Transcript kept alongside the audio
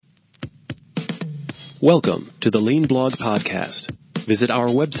Welcome to the Lean Blog Podcast. Visit our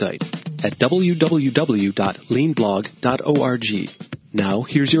website at www.leanblog.org. Now,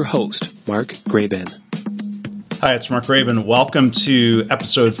 here's your host, Mark Graban. Hi, it's Mark Graban. Welcome to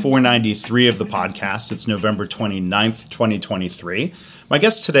episode 493 of the podcast. It's November 29th, 2023. My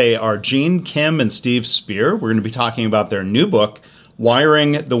guests today are Gene Kim and Steve Spear. We're going to be talking about their new book,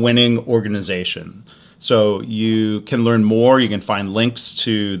 Wiring the Winning Organization. So you can learn more. You can find links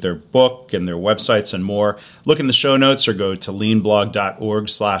to their book and their websites and more. Look in the show notes or go to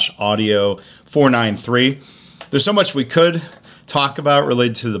leanblog.org/audio 493. There's so much we could talk about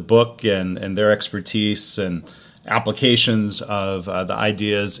related to the book and their expertise and applications of the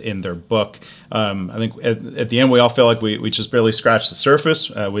ideas in their book. I think at the end, we all feel like we just barely scratched the surface.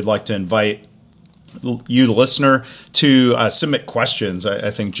 We'd like to invite you, the listener, to submit questions.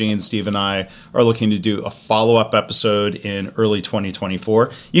 I think Gene, Steve, and I are looking to do a follow-up episode in early 2024.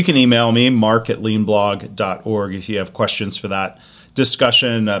 You can email me, mark@leanblog.org, if you have questions for that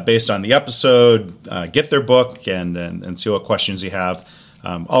discussion based on the episode. Get their book and see what questions you have.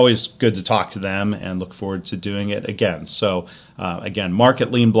 Always good to talk to them and look forward to doing it again. So again,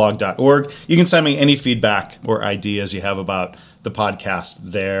 mark@leanblog.org. You can send me any feedback or ideas you have about the podcast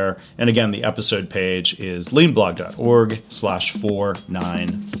there. And again, the episode page is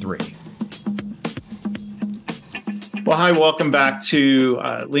leanblog.org/493. Well, hi, welcome back to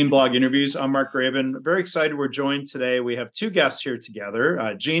Lean Blog Interviews. I'm Mark Graban. Very excited we're joined today. We have two guests here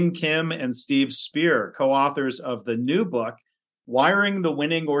together, Gene Kim and Steve Spear, co-authors of the new book, Wiring the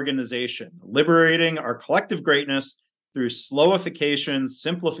Winning Organization, Liberating Our Collective Greatness Through Slowification,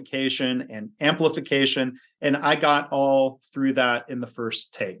 Simplification, and Amplification. And I got all through that in the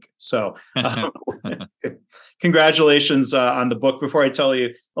first take. So congratulations on the book. Before I tell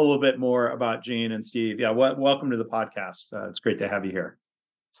you a little bit more about Gene and Steve, welcome to the podcast. It's great to have you here.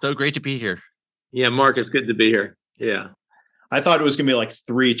 So great to be here. Yeah, Mark, it's good to be here. Yeah. I thought it was going to be like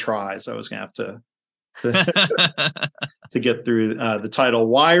 3 tries. I was going to have to get through the title,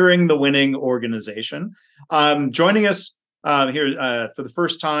 Wiring the Winning Organization. Joining us here for the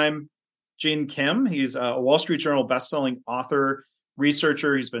first time, Gene Kim. He's a Wall Street Journal bestselling author,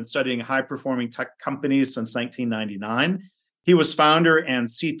 researcher. He's been studying high-performing tech companies since 1999. He was founder and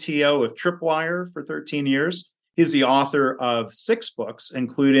CTO of Tripwire for 13 years. He's the author of 6 books,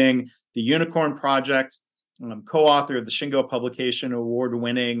 including The Unicorn Project, co-author of the Shingo publication,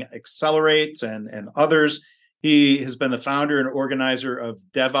 award-winning Accelerate, and others. He has been the founder and organizer of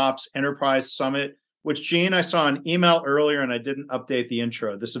DevOps Enterprise Summit, which, Gene, I saw an email earlier and I didn't update the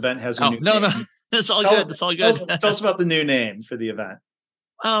intro. This event has a new name. No. It's all good. It's all good. Tell us about the new name for the event.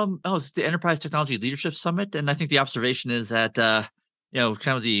 It's the Enterprise Technology Leadership Summit. And I think the observation is that, kind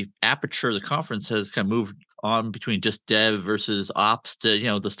of the aperture of the conference has kind of moved on between just dev versus ops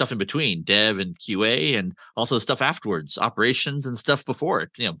to, the stuff in between, dev and QA, and also the stuff afterwards, operations and stuff before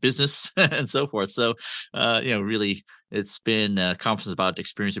it, business and so forth. So, really, it's been a conference about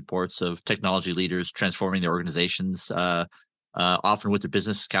experience reports of technology leaders transforming their organizations, often with their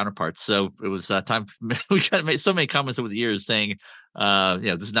business counterparts. So it was time. We kind of made so many comments over the years saying,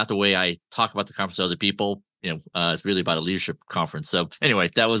 this is not the way I talk about the conference to other people. It's really about a leadership conference. So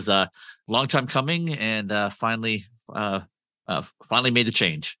anyway, that was a long time coming, and finally made the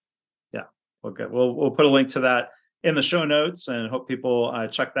change. Yeah, well, good. We'll put a link to that in the show notes, and hope people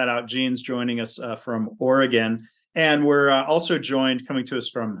check that out. Gene's joining us from Oregon, and we're also joined, coming to us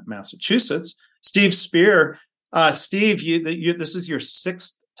from Massachusetts, Steve Spear. Steve, this is your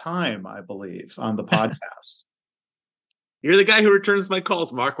 6th time, I believe, on the podcast. You're the guy who returns my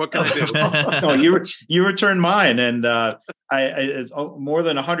calls, Mark. What can I do? No, you return mine, and it's more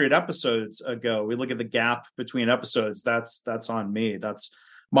than 100 episodes ago. We look at the gap between episodes. That's on me. That's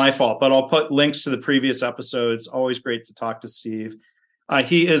my fault. But I'll put links to the previous episodes. Always great to talk to Steve.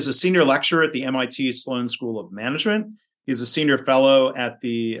 He is a senior lecturer at the MIT Sloan School of Management. He's a senior fellow at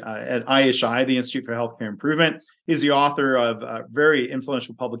IHI, the Institute for Healthcare Improvement. He's the author of very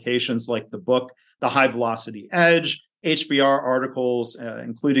influential publications like the book, The High Velocity Edge, HBR articles,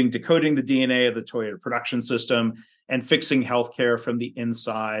 including Decoding the DNA of the Toyota Production System and Fixing Healthcare from the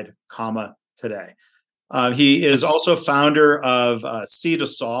Inside, Today. He is also founder of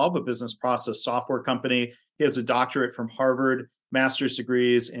C2Solve, a business process software company. He has a doctorate from Harvard, master's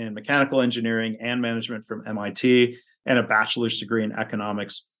degrees in mechanical engineering and management from MIT, and a bachelor's degree in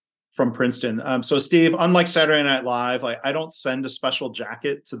economics from Princeton. So, Steve, unlike Saturday Night Live, I don't send a special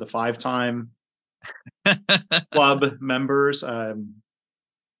jacket to the 5-time club members.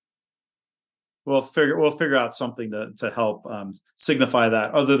 We'll figure out something to help signify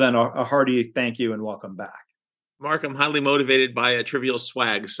that, other than a hearty thank you and welcome back. Mark, I'm highly motivated by a trivial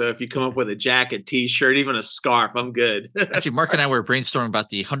swag. So if you come up with a jacket, t-shirt, even a scarf, I'm good. Actually, Mark and I were brainstorming about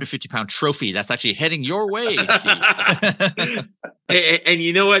the 150-pound trophy that's actually heading your way, Steve. And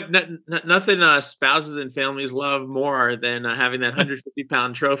you know what? Nothing spouses and families love more than having that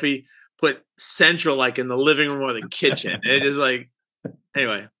 150-pound trophy put central, like in the living room or the kitchen. It is like,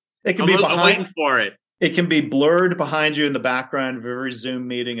 anyway, it can I'm waiting for it. It can be blurred behind you in the background of every Zoom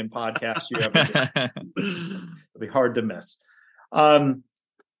meeting and podcast you ever do. It'll be hard to miss.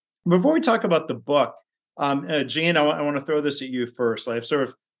 Before we talk about the book, Gene, I want to throw this at you first. I've sort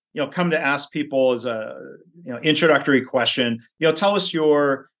of, come to ask people as a, introductory question. Tell us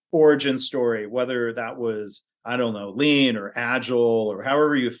your origin story, whether that was, I don't know, lean or agile or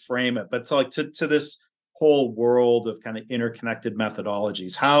however you frame it, but to this whole world of kind of interconnected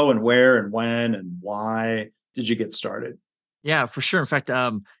methodologies. How and where and when and why did you get started? Yeah, for sure. In fact,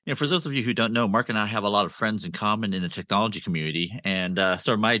 for those of you who don't know, Mark and I have a lot of friends in common in the technology community. And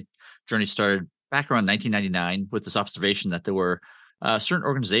so my journey started back around 1999 with this observation that there were certain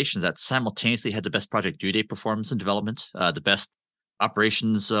organizations that simultaneously had the best project due date performance and development, the best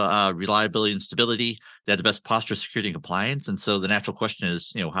operations reliability and stability. They had the best posture, security, and compliance. And so the natural question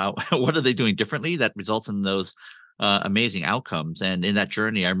is, what are they doing differently that results in those amazing outcomes? And in that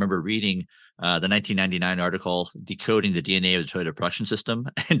journey, I remember reading the 1999 article, Decoding the DNA of the Toyota Production System,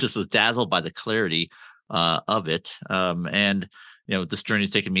 and just was dazzled by the clarity of it. This journey has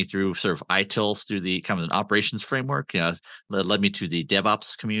taken me through sort of ITIL, through the kind of an operations framework, led me to the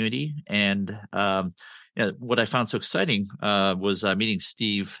DevOps community. And what I found so exciting was meeting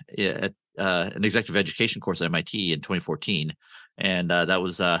Steve at an executive education course at MIT in 2014. And that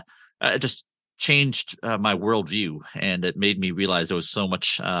was just changed my worldview. And it made me realize there was so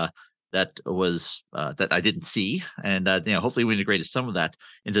much that I didn't see. And, hopefully we integrated some of that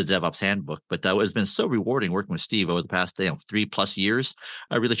into the DevOps handbook. But it's been so rewarding working with Steve over the past 3+ years,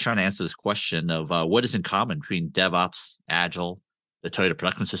 really trying to answer this question of what is in common between DevOps, Agile, the Toyota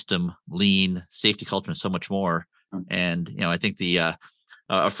Production System, lean, safety culture, and so much more. And, I think the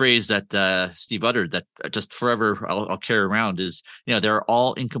a phrase that Steve uttered that just forever I'll carry around is, they're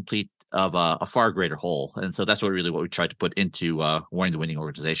all incomplete of a far greater whole. And so that's what we tried to put into Wiring the Winning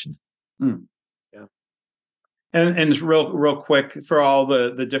Organization. Yeah. And real quick, for all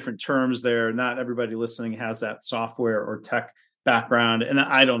the different terms there, not everybody listening has that software or tech background, and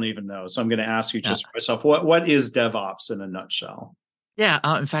I don't even know. So I'm going to ask you just for myself, what is DevOps in a nutshell? Yeah.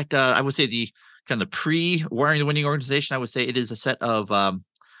 In fact, I would say the kind of pre-Wiring the Winning Organization, I would say it is a set of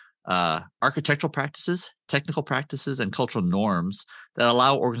architectural practices, technical practices, and cultural norms that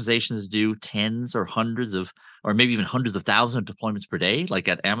allow organizations to do tens or hundreds of, or maybe even hundreds of thousands of deployments per day, like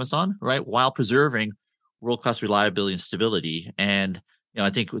at Amazon, right? While preserving world-class reliability and stability. And, I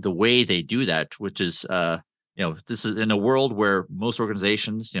think the way they do that, which is, this is in a world where most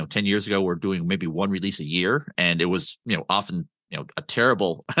organizations, 10 years ago were doing maybe one release a year, and it was, often a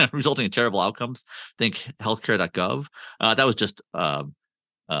terrible, resulting in terrible outcomes. Think healthcare.gov. That was just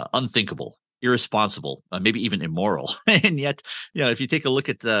unthinkable, irresponsible, maybe even immoral. And yet, if you take a look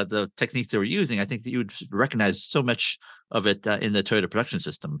at the techniques they were using, I think that you would recognize so much of it in the Toyota Production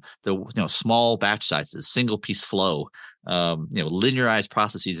System. The small batch sizes, single piece flow, linearized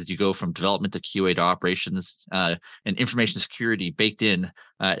processes as you go from development to QA to operations, and information security baked in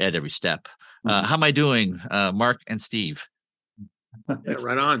at every step. How am I doing, Mark and Steve? Yeah,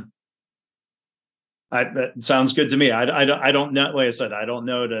 right on. That sounds good to me. I don't know. Like I said, I don't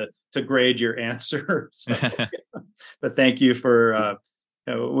know to grade your answer. So, but thank you for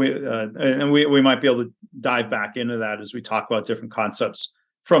we might be able to dive back into that as we talk about different concepts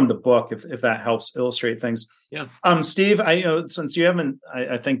from the book, if that helps illustrate things. Yeah. Steve, since you haven't,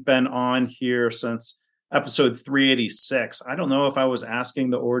 I think, been on here since episode 386. I don't know if I was asking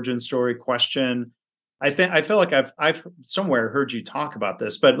the origin story question. I feel like I've somewhere heard you talk about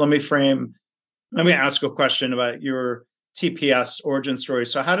this, but let me ask a question about your TPS origin story.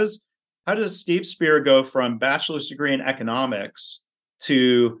 So how does Steve Spear go from bachelor's degree in economics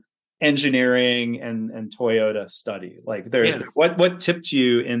to engineering and Toyota study? What tipped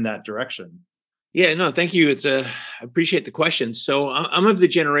you in that direction? Yeah, no, thank you. I appreciate the question. So I'm of the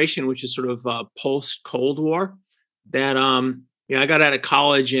generation which is sort of post Cold War that I got out of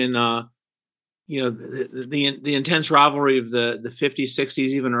college in the intense rivalry of the 50s, 60s,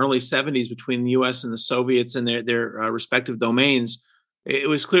 even early 70s between the U.S. and the Soviets and their respective domains. It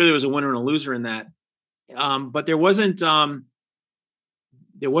was clear there was a winner and a loser in that, but there wasn't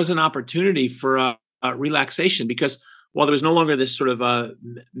opportunity for relaxation, because while there was no longer this sort of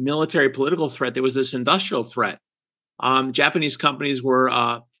military political threat, there was this industrial threat. Japanese companies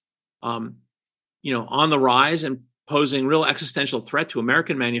were on the rise and posing real existential threat to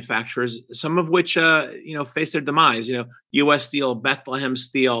American manufacturers, some of which, face their demise. U.S. Steel, Bethlehem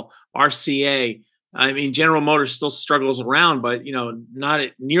Steel, RCA. I mean, General Motors still struggles around, but, not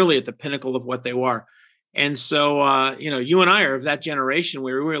nearly at the pinnacle of what they were. And so, you and I are of that generation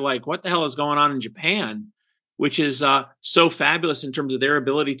where we were like, what the hell is going on in Japan, which is so fabulous in terms of their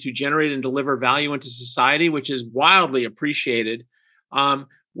ability to generate and deliver value into society, which is wildly appreciated,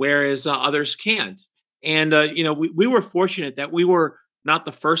 whereas others can't. And, we were fortunate that we were not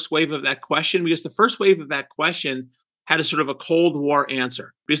the first wave of that question, because the first wave of that question had a sort of a Cold War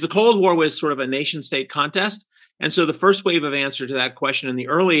answer, because the Cold War was sort of a nation state contest. And so the first wave of answer to that question in the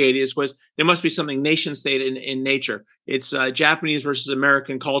early 80s was there must be something nation state in nature. It's Japanese versus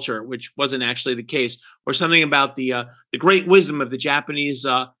American culture, which wasn't actually the case, or something about the great wisdom of the Japanese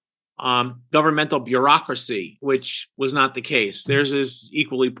governmental bureaucracy, which was not the case. Theirs is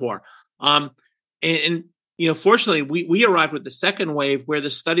equally poor. Fortunately, we arrived with the second wave where the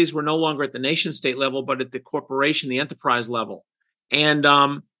studies were no longer at the nation state level, but at the corporation, the enterprise level. And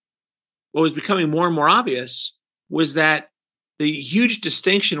what was becoming more and more obvious was that the huge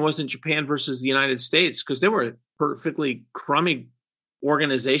distinction wasn't Japan versus the United States, because there were perfectly crummy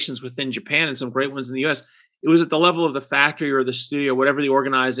organizations within Japan and some great ones in the US. It was at the level of the factory or the studio, whatever the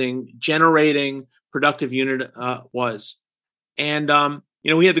organizing, generating productive unit was. And,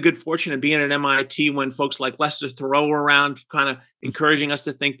 we had the good fortune of being at MIT when folks like Lester Thoreau were around, kind of encouraging us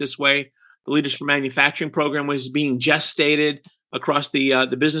to think this way. The Leaders for Manufacturing program was being gestated across the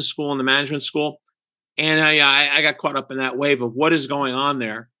business school and the management school. And I got caught up in that wave of what is going on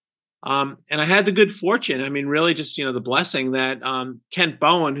there. And I had the good fortune, really just, the blessing that Kent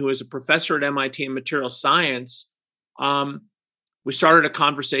Bowen, who is a professor at MIT in material science, we started a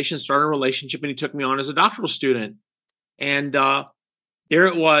conversation, started a relationship, and he took me on as a doctoral student. And there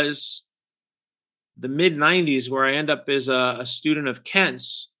it was, the mid-90s, where I end up as a student of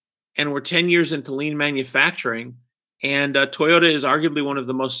Kent's, and we're 10 years into lean manufacturing. And Toyota is arguably one of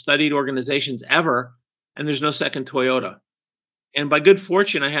the most studied organizations ever, and there's no second Toyota. And by good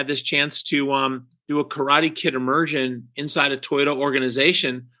fortune, I had this chance to do a Karate Kid immersion inside a Toyota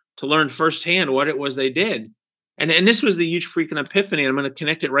organization to learn firsthand what it was they did. And this was the huge freaking epiphany. And I'm going to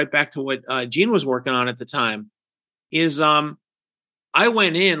connect it right back to what Gene was working on at the time, is I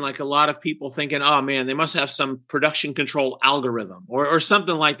went in like a lot of people thinking, oh man, they must have some production control algorithm or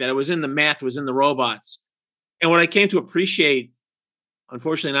something like that. It was in the math, it was in the robots. And what I came to appreciate,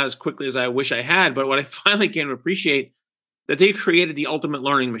 unfortunately not as quickly as I wish I had, but what I finally came to appreciate, that they created the ultimate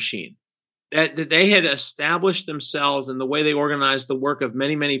learning machine, that they had established themselves in the way they organized the work of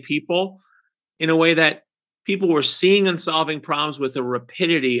many, many people in a way that people were seeing and solving problems with a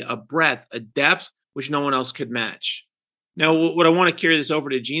rapidity, a breadth, a depth, which no one else could match. Now, what I want to carry this over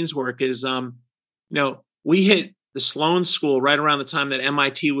to Gene's work is, we hit the Sloan School right around the time that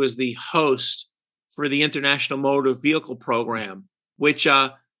MIT was the host for the International Motor Vehicle Program, which,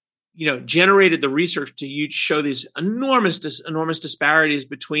 generated the research to show these enormous disparities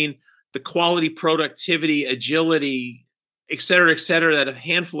between the quality, productivity, agility, et cetera, that a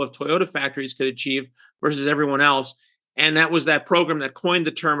handful of Toyota factories could achieve versus everyone else. And that was that program that coined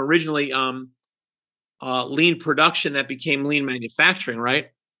the term originally, lean production, that became lean manufacturing,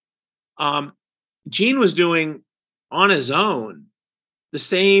 right? Gene was doing on his own the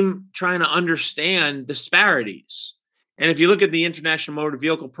same, trying to understand disparities. And if you look at the International Motor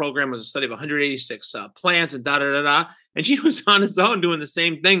Vehicle Program, it was a study of 186 plants and and Gene was on his own doing the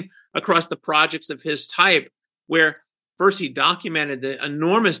same thing across the projects of his type, where first he documented the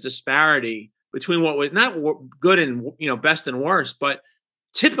enormous disparity between what was not good and best and worst, but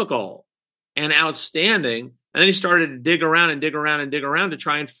typical and outstanding. And then he started to dig around to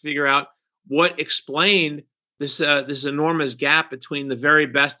try and figure out what explained this enormous gap between the very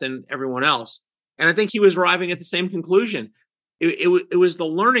best and everyone else. And I think he was arriving at the same conclusion. It was the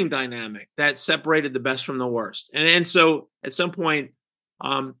learning dynamic that separated the best from the worst. And so at some point,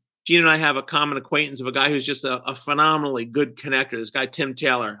 Gene and I have a common acquaintance of a guy who's just a phenomenally good connector, this guy, Tim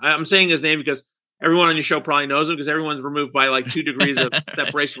Taylor. I'm saying his name because everyone on your show probably knows him, because everyone's removed by like 2 degrees of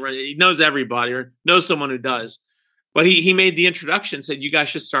separation. He knows everybody or knows someone who does. But he made the introduction, said, you guys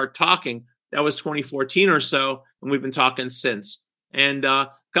should start talking. That was 2014 or so, and we've been talking since. And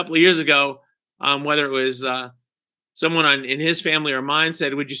a couple of years ago, whether it was someone in his family or mine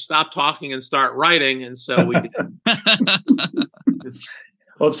said, would you stop talking and start writing? And so we did.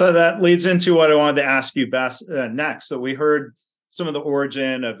 Well, so that leads into what I wanted to ask you next. So we heard some of the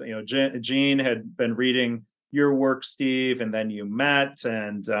origin of, Gene had been reading your work, Steve, and then you met.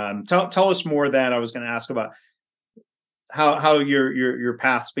 And tell us more then. I was going to ask about how your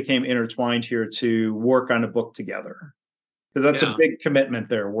paths became intertwined here to work on a book together, because that's a big commitment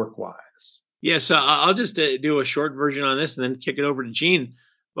there, work wise. Yeah, so I'll just do a short version on this and then kick it over to Gene.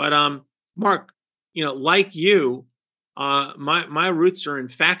 But Mark, like you, my roots are in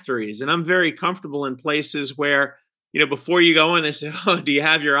factories, and I'm very comfortable in places where, before you go in, they say, "Oh, do you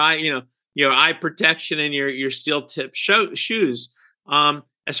have your eye, your eye protection and your steel tip shoes?"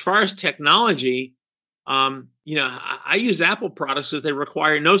 As far as technology, I use Apple products because they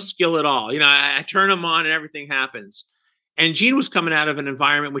require no skill at all. I turn them on and everything happens. And Gene was coming out of an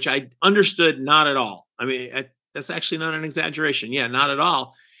environment which I understood not at all. I mean, that's actually not an exaggeration. Yeah, not at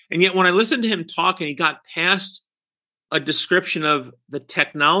all. And yet when I listened to him talk and he got past a description of the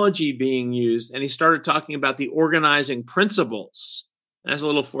technology being used and he started talking about the organizing principles, that's a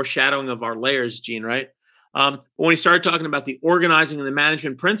little foreshadowing of our layers, Gene, right? But when he started talking about the organizing and the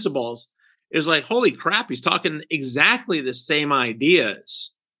management principles, it was like, holy crap, he's talking exactly the same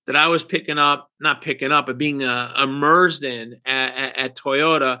ideas that I was but being immersed in at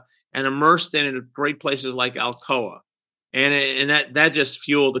Toyota and immersed in great places like Alcoa. And that just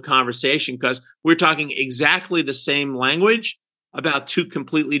fueled the conversation, because we're talking exactly the same language about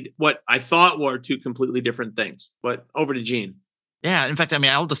what I thought were two completely different things. But over to Gene. Yeah, in fact, I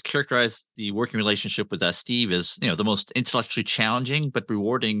mean, I'll just characterize the working relationship with Steve as, the most intellectually challenging but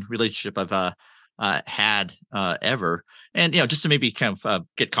rewarding relationship I've had ever. And, just to maybe kind of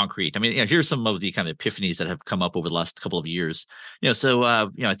get concrete, I mean, here's some of the kind of epiphanies that have come up over the last couple of years. I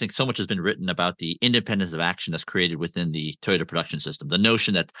think so much has been written about the independence of action that's created within the Toyota production system. The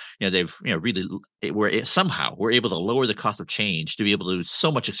notion that, they've, really we're able to lower the cost of change to be able to do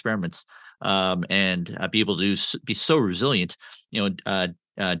so much experiments and be able to be so resilient,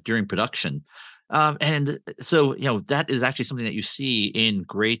 during production. And so, that is actually something that you see in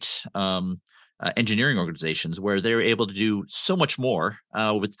great engineering organizations, where they're able to do so much more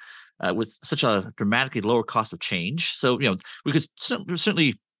with such a dramatically lower cost of change. So, we could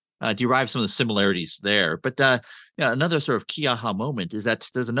certainly derive some of the similarities there. But another sort of key aha moment is that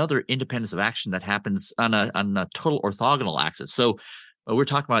there's another independence of action that happens on a total orthogonal axis. So we're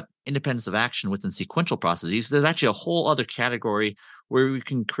talking about independence of action within sequential processes. There's actually a whole other category where we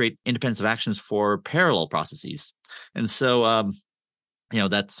can create independence of actions for parallel processes. And so,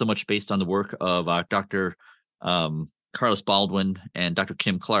 that's so much based on the work of Dr. Carlos Baldwin and Dr.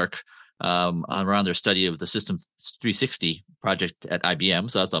 Kim Clark around their study of the System 360 project at IBM.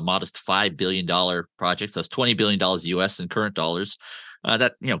 So that's a modest $5 billion project. So that's $20 billion US in current dollars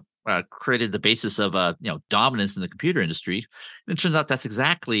that, created the basis of, dominance in the computer industry. And it turns out that's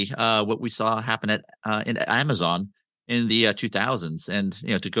exactly what we saw happen at in Amazon in the 2000s.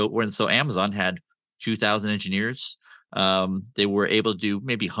 And, so Amazon had 2,000 engineers. They were able to do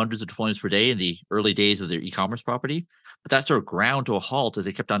maybe hundreds of deployments per day in the early days of their e-commerce property, but that sort of ground to a halt as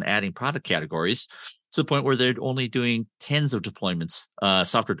they kept on adding product categories to the point where they're only doing tens of deployments,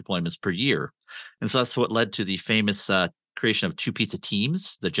 software deployments per year. And so that's what led to the famous creation of 2 pizza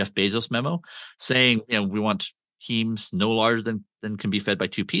teams, the Jeff Bezos memo, saying, we want teams no larger than can be fed by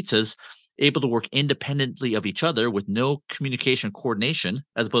 2 pizzas, able to work independently of each other with no communication coordination,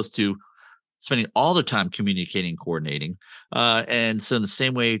 as opposed to spending all the time communicating, coordinating. And so in the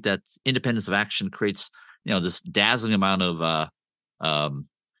same way that independence of action creates, this dazzling amount of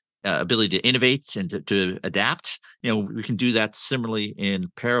ability to innovate and to adapt, we can do that similarly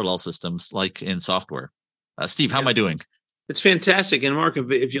in parallel systems, like in software. Steve, how am I doing? It's fantastic. And Mark,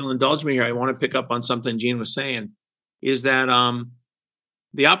 if you'll indulge me here, I want to pick up on something Gene was saying, is that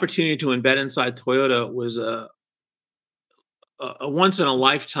the opportunity to embed inside Toyota was a once in a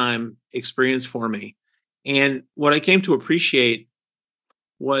lifetime experience for me. And what I came to appreciate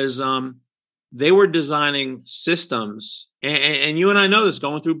was they were designing systems, and you and I know this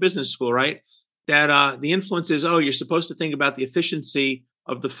going through business school, right? That the influence is, you're supposed to think about the efficiency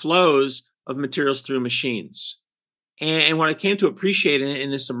of the flows of materials through machines. And what I came to appreciate in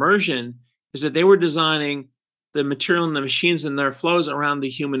this immersion is that they were designing the material and the machines and their flows around the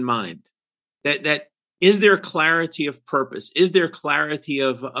human mind. That is there clarity of purpose? Is there clarity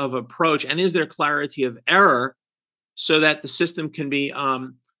of approach? And is there clarity of error so that the system can be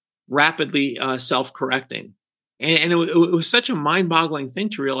rapidly self-correcting? And it was such a mind-boggling thing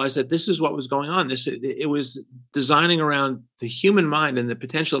to realize that this is what was going on. It was designing around the human mind and the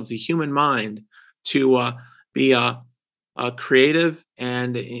potential of the human mind to be creative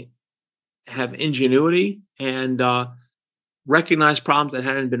and have ingenuity and recognize problems that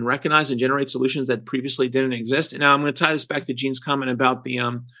hadn't been recognized and generate solutions that previously didn't exist. And now I'm going to tie this back to Gene's comment about the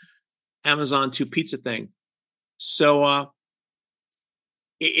Amazon 2 pizza thing. So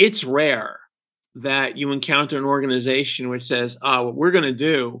it's rare that you encounter an organization which says, what we're going to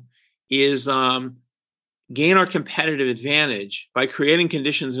do is gain our competitive advantage by creating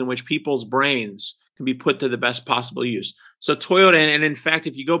conditions in which people's brains can be put to the best possible use. So Toyota, and in fact,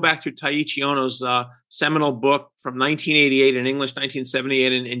 if you go back through Taiichi Ohno's seminal book from 1988 in English,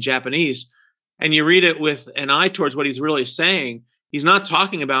 1978 in Japanese, and you read it with an eye towards what he's really saying, he's not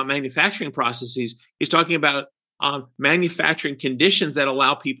talking about manufacturing processes. He's talking about manufacturing conditions that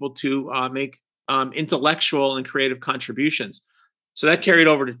allow people to make intellectual and creative contributions. So that carried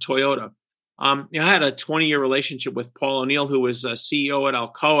over to Toyota. I had a 20-year relationship with Paul O'Neill, who was a CEO at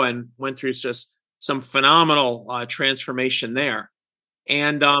Alcoa and went through just some phenomenal transformation there.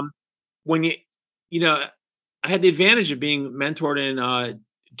 And when I had the advantage of being mentored and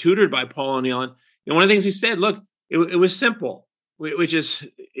tutored by Paul O'Neill. And one of the things he said, look, it was simple, which is,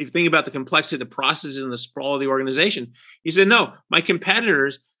 if you think about the complexity of the processes and the sprawl of the organization, he said, no, my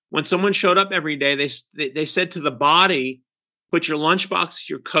competitors, when someone showed up every day, they said to the body, put your lunchbox,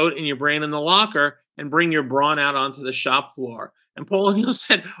 your coat, and your brain in the locker and bring your brawn out onto the shop floor. And Paul O'Neill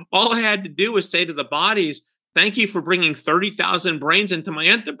said, all I had to do was say to the bodies, thank you for bringing 30,000 brains into my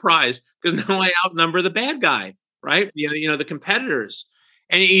enterprise, because now I outnumber the bad guy, right? The competitors.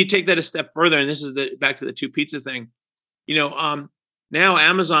 And you take that a step further, and this is back to the two pizza thing. Now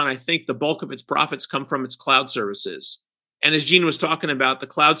Amazon, I think the bulk of its profits come from its cloud services. And as Gene was talking about, the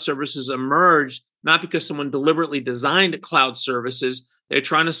cloud services emerged not because someone deliberately designed cloud services. They're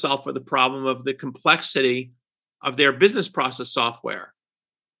trying to solve for the problem of the complexity of their business process software.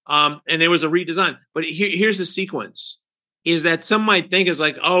 And there was a redesign. But here's the sequence, is that some might think is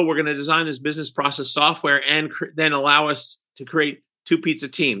like, oh, we're going to design this business process software and then allow us to create two pizza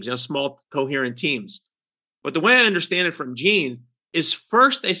teams, small coherent teams. But the way I understand it from Gene is,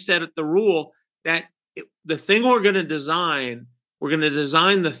 first they set the rule that the thing we're going to design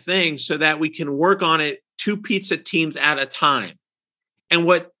the thing so that we can work on it two pizza teams at a time. And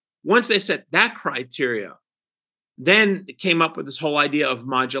once they set that criteria, then it came up with this whole idea of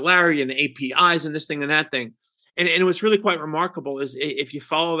modularity and APIs and this thing and that thing. And what's really quite remarkable is, if you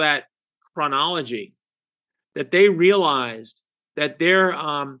follow that chronology, that they realized that their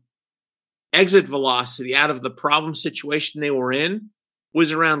exit velocity out of the problem situation they were in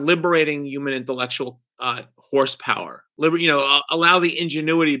was around liberating human intellectual horsepower. Allow the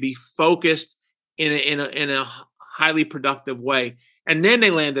ingenuity to be focused in a highly productive way. And then they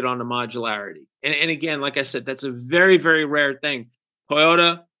landed on the modularity. And again, like I said, that's a very, very rare thing.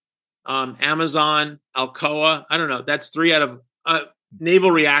 Toyota, Amazon, Alcoa, I don't know. That's 3 out of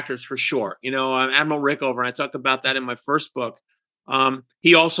naval reactors for sure. Admiral Rickover, I talked about that in my first book.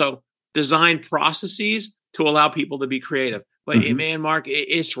 He also designed processes to allow people to be creative. But man, Mark,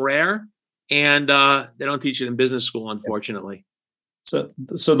 it's rare. And they don't teach it in business school, unfortunately. So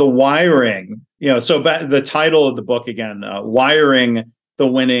the wiring, the title of the book again, Wiring the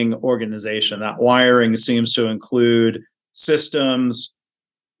Winning Organization. That wiring seems to include systems,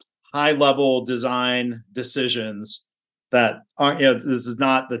 high-level design decisions that aren't, this is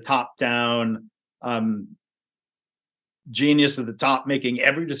not the top-down genius at the top making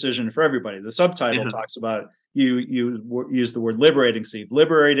every decision for everybody. The subtitle talks about, you use the word liberating, Steve,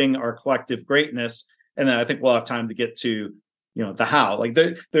 liberating our collective greatness. And then I think we'll have time to get to, the how. Like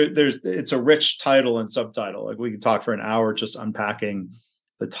it's a rich title and subtitle. Like we can talk for an hour just unpacking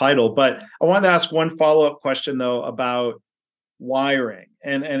the title. But I wanted to ask one follow-up question though about wiring.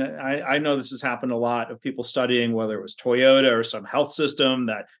 And I know this has happened a lot of people studying whether it was Toyota or some health system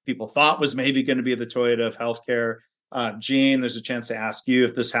that people thought was maybe going to be the Toyota of healthcare. Gene, there's a chance to ask you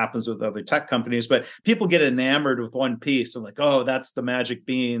if this happens with other tech companies, but people get enamored with one piece and like, oh, that's the magic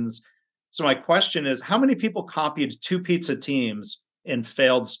beans. So my question is, how many people copied two pizza teams and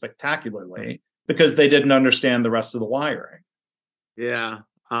failed spectacularly because they didn't understand the rest of the wiring? Yeah.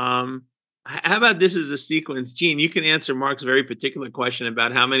 How about this as a sequence? Gene, you can answer Mark's very particular question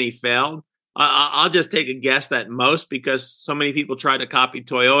about how many failed. I'll just take a guess that most, because so many people try to copy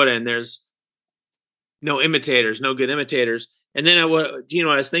Toyota and there's no good imitators. And then what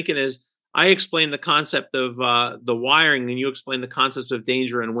I was thinking is, I explained the concept of the wiring, and you explained the concepts of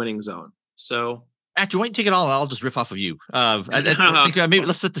danger and winning zone. So actually, why don't you take it all? I'll just riff off of you. I think maybe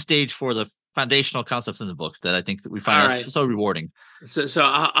let's set the stage for the foundational concepts in the book that I think that we find so rewarding. So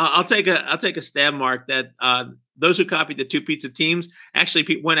I'll take a stab, Mark, that those who copied the two pizza teams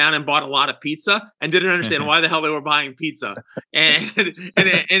actually went out and bought a lot of pizza and didn't understand why the hell they were buying pizza. And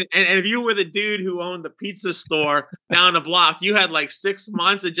if you were the dude who owned the pizza store down the block, you had like 6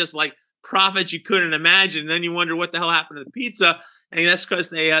 months of just like profits you couldn't imagine. And then you wonder what the hell happened to the pizza. And that's because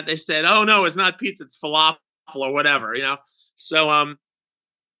they said, oh no, it's not pizza, it's falafel or whatever, So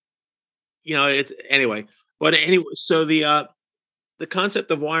it's anyway. But anyway, so the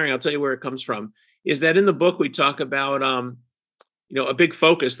concept of wiring, I'll tell you where it comes from, is that in the book we talk about a big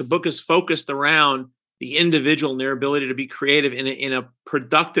focus. The book is focused around the individual and their ability to be creative in a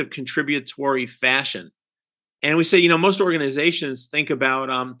productive, contributory fashion. And we say, most organizations think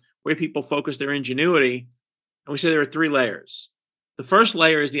about where people focus their ingenuity, and we say there are 3 layers. The first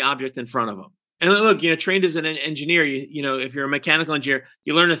layer is the object in front of them. And look, trained as an engineer, if you're a mechanical engineer,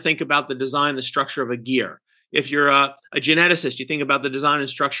 you learn to think about the design, the structure of a gear. If you're a geneticist, you think about the design and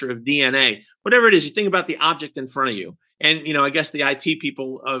structure of DNA. Whatever it is, you think about the object in front of you. And, I guess the IT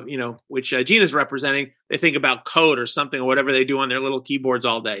people, which Gene is representing, they think about code or something or whatever they do on their little keyboards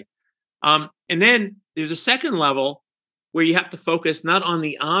all day. And then there's a second level where you have to focus not on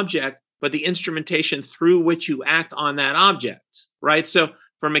the object, but the instrumentation through which you act on that object, right? So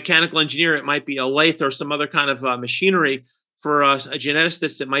for a mechanical engineer, it might be a lathe or some other kind of machinery. For a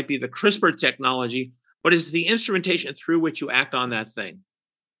geneticist, it might be the CRISPR technology, but it's the instrumentation through which you act on that thing.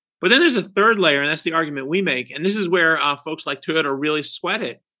 But then there's a third layer, and that's the argument we make. And this is where folks like Toyota really sweat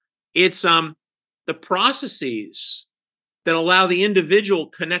it. It's the processes that allow the individual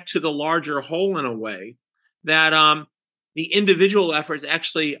connect to the larger whole in a way that the individual efforts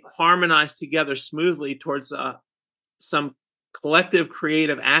actually harmonize together smoothly towards some collective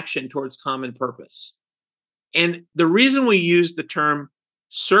creative action towards common purpose. And the reason we use the term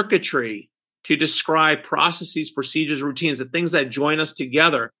circuitry to describe processes, procedures, routines, the things that join us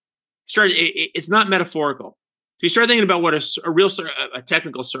together, it's not metaphorical. So you start thinking about what a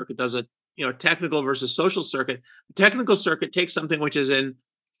technical circuit does. Technical versus social circuit. A technical circuit takes something which is in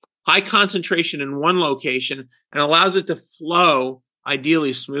high concentration in one location and allows it to flow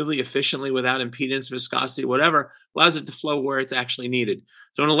ideally, smoothly, efficiently, without impedance, viscosity, whatever, allows it to flow where it's actually needed.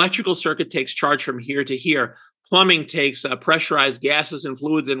 So an electrical circuit takes charge from here to here. Plumbing takes pressurized gases and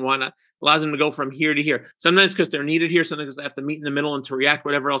fluids and whatnot, allows them to go from here to here. Sometimes because they're needed here, sometimes because they have to meet in the middle and to react,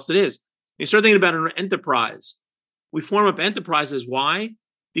 whatever else it is. You start thinking about an enterprise. We form up enterprises. Why?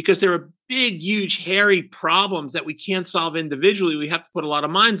 Because there are big, huge, hairy problems that we can't solve individually. We have to put a lot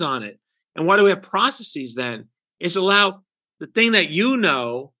of minds on it. And why do we have processes then? It's allow the thing that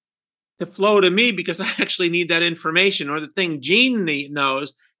to flow to me because I actually need that information, or the thing Gene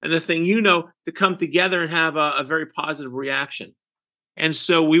knows and the thing to come together and have a very positive reaction. And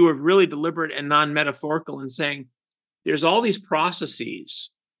so we were really deliberate and non-metaphorical in saying there's all these processes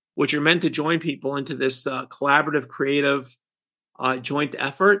which are meant to join people into this collaborative, creative, joint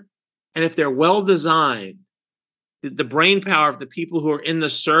effort. And if they're well designed, the brain power of the people who are in the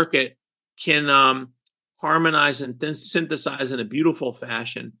circuit can harmonize and then synthesize in a beautiful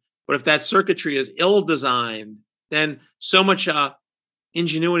fashion. But if that circuitry is ill designed, then so much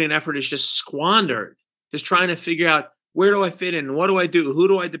ingenuity and effort is just squandered, just trying to figure out, where do I fit in? What do I do? Who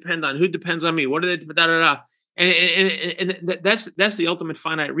do I depend on? Who depends on me? What do they And that's the ultimate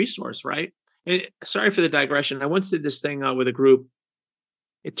finite resource, right? And sorry for the digression. I once did this thing with a group.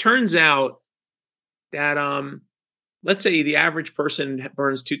 It turns out that let's say the average person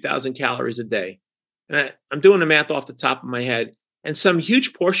burns 2,000 calories a day. And I'm doing the math off the top of my head. And some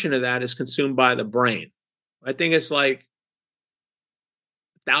huge portion of that is consumed by the brain. I think it's like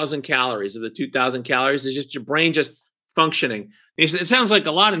 1,000 calories of the 2,000 calories is just your brain just functioning. It sounds like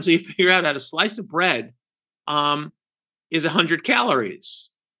a lot until you figure out that a slice of bread is 100 calories.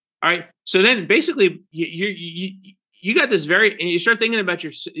 All right. So then basically you got this and you start thinking about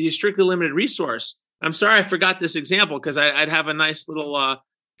your strictly limited resource. I'm sorry, I forgot this example because I'd have a nice little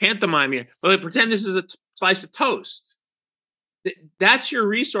pantomime here. But pretend this is a slice of toast. That's your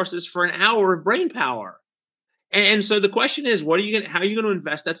resources for an hour of brain power. And so the question is, how are you going to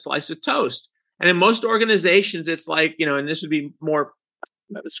invest that slice of toast? And in most organizations, it's like, and this would be more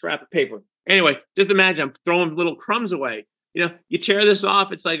of a scrap of paper. Anyway, just imagine I'm throwing little crumbs away. You tear this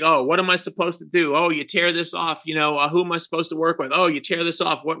off. It's like, oh, what am I supposed to do? Oh, you tear this off. Who am I supposed to work with? Oh, you tear this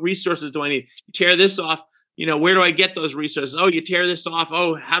off. What resources do I need? You tear this off. Where do I get those resources? Oh, you tear this off.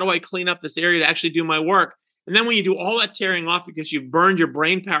 Oh, how do I clean up this area to actually do my work? And then when you do all that tearing off because you've burned your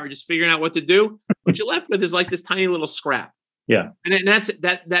brain power just figuring out what to do, what you're left with is like this tiny little scrap. Yeah. And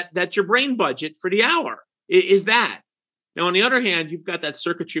that's your brain budget for the hour is that. Now, on the other hand, you've got that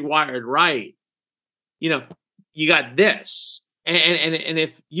circuitry wired right. You got this. And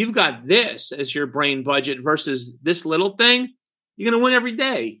if you've got this as your brain budget versus this little thing, you're going to win every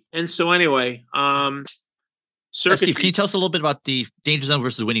day. And so anyway, Steve, can you tell us a little bit about the danger zone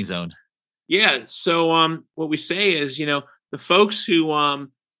versus the winning zone? Yeah. So what we say is, the folks who,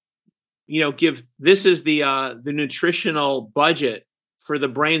 give this is the nutritional budget for the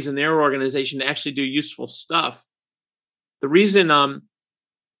brains in their organization to actually do useful stuff. The reason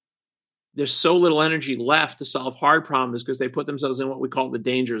there's so little energy left to solve hard problems because they put themselves in what we call the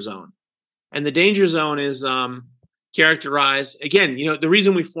danger zone. And the danger zone is characterized, again, the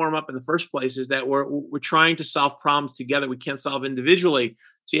reason we form up in the first place is that we're trying to solve problems together. We can't solve individually.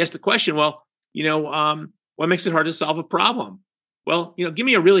 So you ask the question, well, what makes it hard to solve a problem? Well, give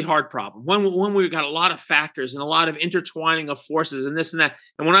me a really hard problem. One we've got a lot of factors and a lot of intertwining of forces and this and that.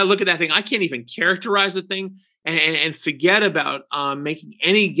 And when I look at that thing, I can't even characterize the thing and forget about making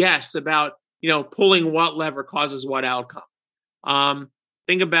any guess about, pulling what lever causes what outcome.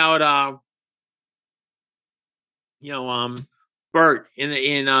 Think about, Bert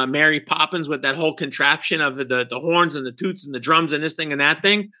in Mary Poppins with that whole contraption of the horns and the toots and the drums and this thing and that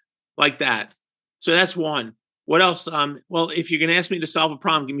thing, like that. So that's one. What else? Well, if you're going to ask me to solve a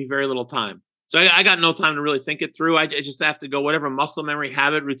problem, give me very little time. So I got no time to really think it through. I just have to go whatever muscle memory,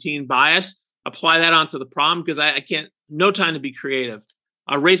 habit, routine, bias, apply that onto the problem because I can't, no time to be creative.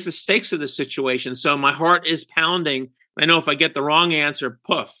 Raise the stakes of the situation. So my heart is pounding. I know if I get the wrong answer,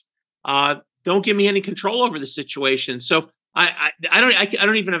 poof. Don't give me any control over the situation. So I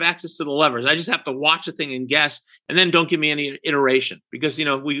don't even have access to the levers. I just have to watch the thing and guess, and then don't give me any iteration because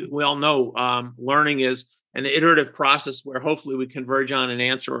we all know learning is an iterative process where hopefully we converge on an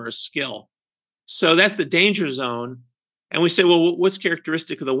answer or a skill. So that's the danger zone. And we say, well, what's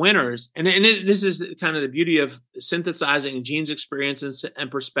characteristic of the winners? And this is kind of the beauty of synthesizing Gene's experiences and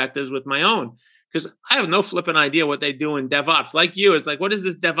perspectives with my own, because I have no flipping idea what they do in DevOps. Like you, it's like, what is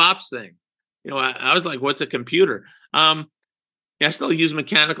this DevOps thing? I was like, what's a computer? I still use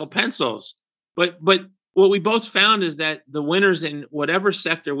mechanical pencils. But what we both found is that the winners in whatever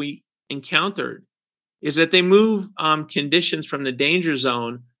sector we encountered is that they move conditions from the danger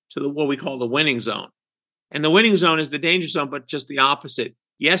zone to what we call the winning zone. And the winning zone is the danger zone, but just the opposite.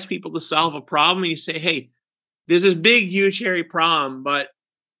 You ask people to solve a problem and you say, hey, there's this big, huge, hairy problem, but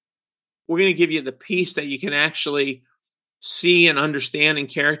we're going to give you the piece that you can actually see and understand and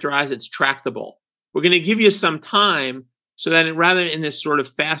characterize. It's tractable. We're going to give you some time so that rather in this sort of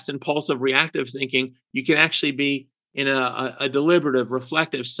fast, impulsive, reactive thinking, you can actually be in a deliberative,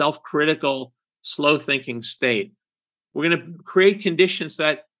 reflective, self-critical, slow thinking state. We're going to create conditions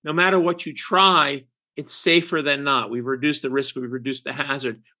that no matter what you try, it's safer than not. We've reduced the risk. We've reduced the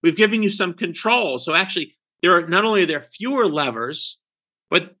hazard. We've given you some control. So actually, not only are there fewer levers,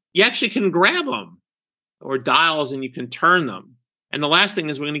 but you actually can grab them or dials and you can turn them. And the last thing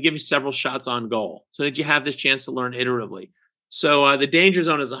is we're going to give you several shots on goal so that you have this chance to learn iteratively. So the danger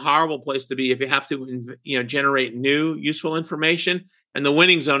zone is a horrible place to be if you have to generate new useful information. And the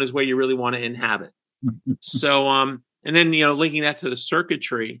winning zone is where you really want to inhabit. So, and then, linking that to the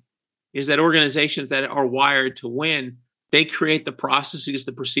circuitry is that organizations that are wired to win, they create the processes,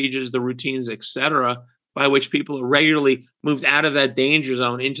 the procedures, the routines, et cetera, by which people are regularly moved out of that danger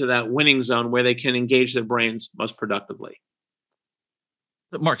zone into that winning zone where they can engage their brains most productively.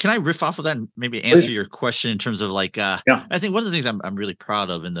 Mark, can I riff off of that and maybe answer your question in terms of I think one of the things I'm really proud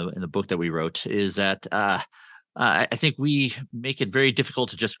of in the book that we wrote is that I think we make it very difficult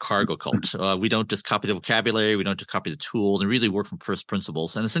to just cargo cult. We don't just copy the vocabulary. We don't just copy the tools and really work from first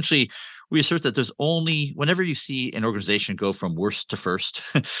principles. And essentially, we assert that there's only, whenever you see an organization go from worst to first,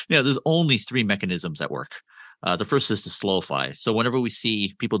 there's only three mechanisms that work. The first is to slowify. So whenever we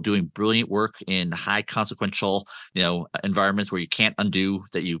see people doing brilliant work in high consequential, environments where you can't undo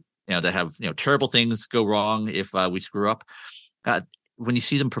that that have, terrible things go wrong if we screw up, when you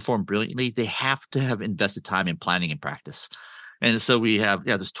see them perform brilliantly, they have to have invested time in planning and practice. And so we have,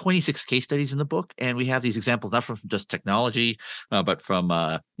 there's 26 case studies in the book, and we have these examples not from just technology, but from,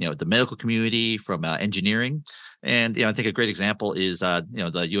 the medical community, from engineering. And, I think a great example is,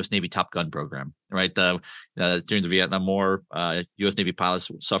 the U.S. Navy Top Gun program, right? During the Vietnam War, U.S. Navy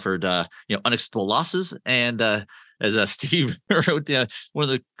pilots suffered, unacceptable losses. And, as Steve wrote, one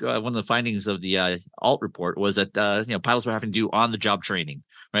of the findings of the ALT report was that pilots were having to do on-the-job training,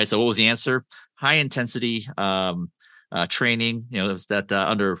 right? So what was the answer? High intensity training, that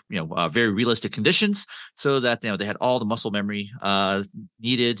under very realistic conditions, so that they had all the muscle memory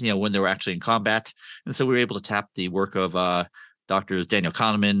needed, when they were actually in combat. And so we were able to tap the work of Drs. Daniel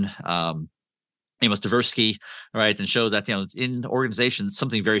Kahneman, Amos Tversky, right, and show that in organizations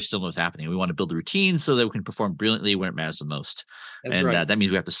something very similar is happening. We want to build a routine so that we can perform brilliantly when it matters the most. That's and right. That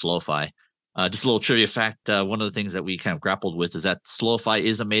means we have to slowify. Just a little trivia fact: one of the things that we kind of grappled with is that slowify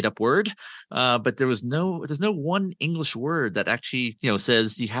is a made-up word, but there's no one English word that actually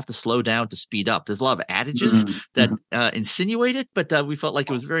says you have to slow down to speed up. There's a lot of adages that insinuate it, but we felt like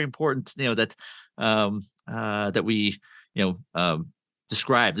it was very important, that we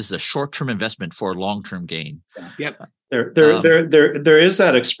describe this is a short-term investment for long-term gain. Yep. There is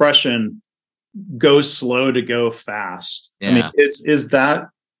that expression go slow to go fast. Yeah. I mean, is that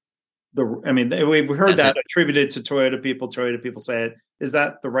we've heard That's that attributed to Toyota people. Toyota people say it. Is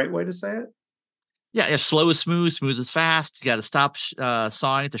that the right way to say it? Yeah, slow is smooth, smooth is fast. You got to stop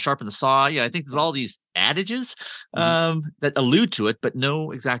sawing to sharpen the saw. Yeah, I think there's all these adages that allude to it, but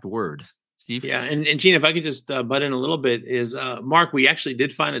no exact word. Steve? Yeah, and Gene, if I could just butt in a little bit, is Mark, we actually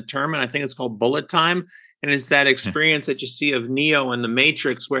did find a term, and I think it's called bullet time. And it's that experience that you see of Neo in the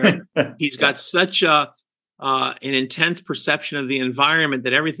Matrix, where he's got such an intense perception of the environment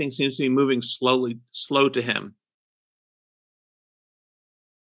that everything seems to be moving slow to him.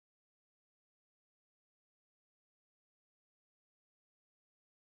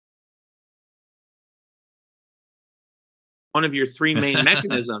 One of your three main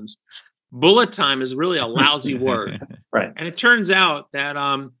mechanisms. Bullet time is really a lousy word. Right. And it turns out that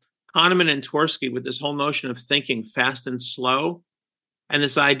Kahneman and Tversky, with this whole notion of thinking fast and slow, and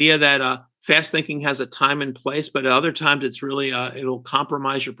this idea that fast thinking has a time and place, but at other times it's really, it'll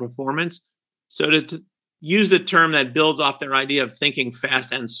compromise your performance. So to use the term that builds off their idea of thinking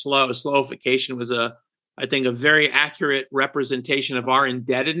fast and slow, slowification was I think a very accurate representation of our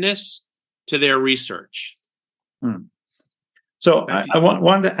indebtedness to their research. So I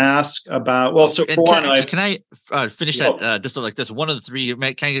wanted to ask about, well, so for one, can I finish that just so like this? One of the three, can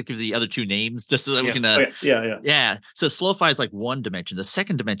I give the other two names just so that we can? Yeah. So Slowify is like one dimension. The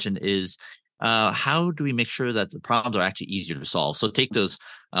second dimension is how do we make sure that the problems are actually easier to solve? So take those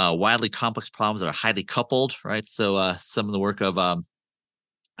wildly complex problems that are highly coupled, right? So some of the work of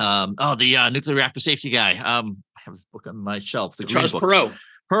the nuclear reactor safety guy. I have this book on my shelf, the Charles Perrow.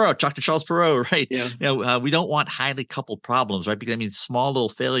 Dr. Charles Perrow, right? Yeah. We don't want highly coupled problems, right? Because small little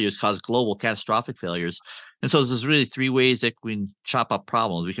failures cause global catastrophic failures. And so there's really three ways that we can chop up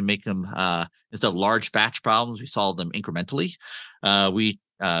problems. We can make them, instead of large batch problems, we solve them incrementally. We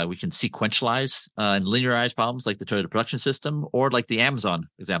can sequentialize and linearize problems like the Toyota production system, or like the Amazon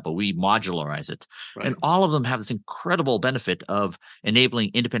example, we modularize it. Right. And all of them have this incredible benefit of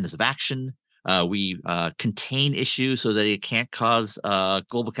enabling independence of action. We contain issues so that it can't cause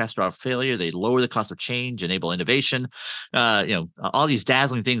global catastrophic failure. They lower the cost of change, enable innovation. All these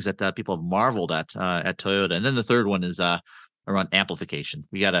dazzling things that people have marveled at Toyota. And then the third one is around amplification.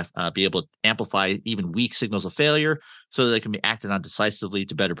 We got to be able to amplify even weak signals of failure so that they can be acted on decisively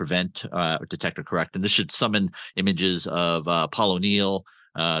to better prevent, detect, or correct. And this should summon images of Paul O'Neill,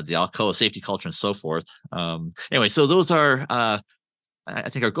 the Alcoa safety culture, and so forth. Anyway, so those are, I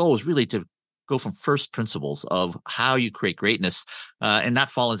think our goal is really to go from first principles of how you create greatness and not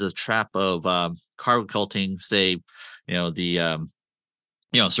fall into the trap of cargo culting, say, certain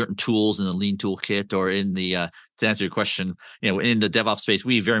tools in the lean toolkit, or in the, to answer your question, in the DevOps space,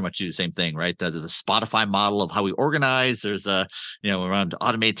 we very much do the same thing, right? There's a Spotify model of how we organize. There's around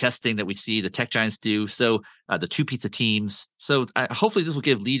automated testing that we see the tech giants do. So the two pizza teams. So hopefully this will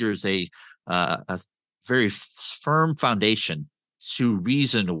give leaders a very firm foundation to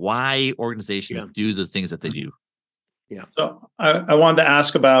reason why organizations do the things that they do. Yeah. So I wanted to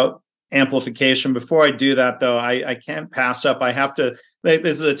ask about amplification. Before I do that, though, I can't pass up. I have to.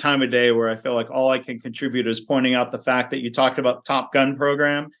 This is a time of day where I feel like all I can contribute is pointing out the fact that you talked about the Top Gun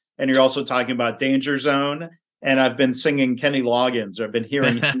program, and you're also talking about Danger Zone. And I've been singing Kenny Loggins, or I've been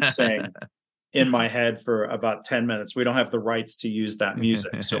hearing him sing in my head for about 10 minutes. We don't have the rights to use that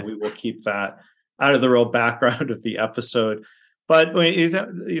music, so we will keep that out of the real background of the episode. But when you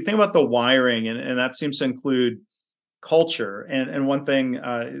think about the wiring, and that seems to include culture. And one thing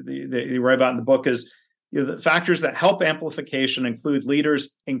that you write about in the book is the factors that help amplification include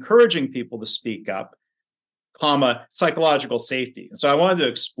leaders encouraging people to speak up, psychological safety. And so I wanted to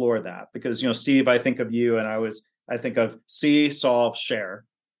explore that because, Steve, I think of you, and I think of see, solve, share.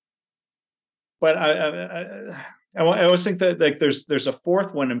 But I always think that like there's a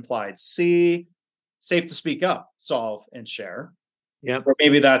fourth one implied: see, safe to speak up, solve, and share. Yeah. Or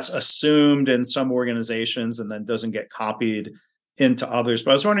maybe that's assumed in some organizations and then doesn't get copied into others.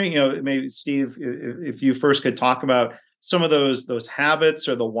 But I was wondering, maybe Steve, if you first could talk about some of those habits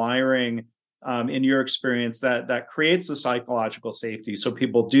or the wiring in your experience that creates the psychological safety, so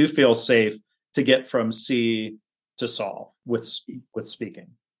people do feel safe to get from see to solve with speaking.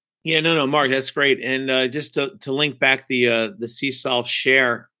 Yeah, no, Mark, that's great. And just to link back the see, solve,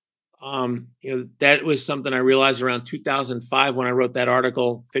 share. That was something I realized around 2005 when I wrote that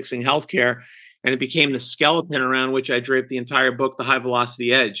article, Fixing Healthcare, and it became the skeleton around which I draped the entire book, The High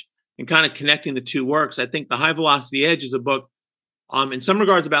Velocity Edge. And kind of connecting the two works, I think The High Velocity Edge is a book, in some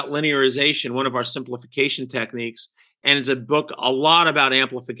regards, about linearization, one of our simplification techniques, and it's a book a lot about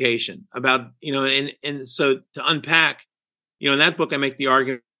amplification, about, and so to unpack, in that book, I make the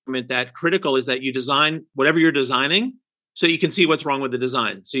argument argument that critical is that you design whatever you're designing so you can see what's wrong with the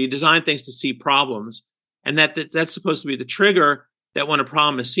design. So you design things to see problems, and that's supposed to be the trigger that when a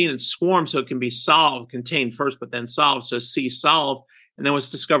problem is seen, it's swarmed so it can be solved, contained first, but then solved. So see, solve, and then what's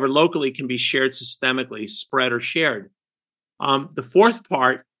discovered locally can be shared systemically, spread or shared. The fourth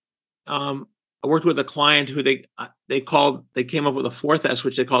part, I worked with a client who they came up with a fourth S,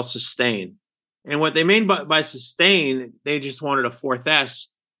 which they call sustain. And what they mean by sustain, they just wanted a fourth S,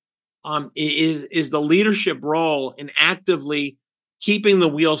 is the leadership role in actively keeping the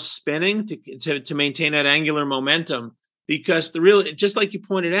wheel spinning to maintain that angular momentum. Because just like you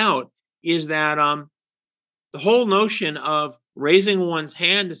pointed out, is that the whole notion of raising one's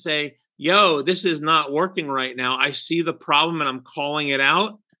hand to say, yo, this is not working right now. I see the problem and I'm calling it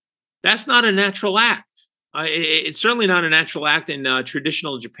out. That's not a natural act. It's certainly not a natural act in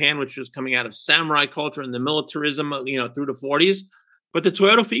traditional Japan, which was coming out of samurai culture and the militarism, through the 40s. But the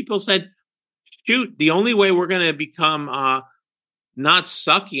Toyota people said, shoot, the only way we're going to become not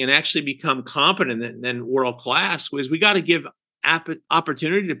sucky and actually become competent and world class was we got to give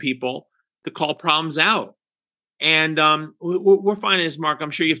opportunity to people to call problems out. And we're finding this, Mark, I'm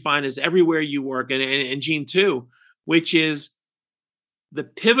sure you find this everywhere you work, and Gene too, which is the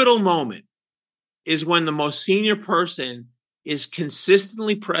pivotal moment is when the most senior person is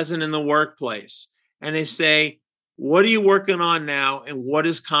consistently present in the workplace. And they say, what are you working on now? And what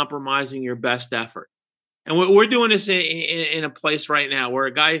is compromising your best effort? And we're doing this in a place right now where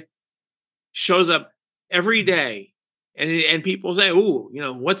a guy shows up every day and people say, ooh,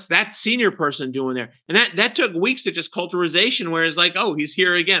 what's that senior person doing there? And that took weeks of just culturization where it's like, oh, he's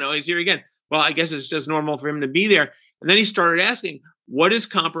here again. Oh, he's here again. Well, I guess it's just normal for him to be there. And then he started asking, what is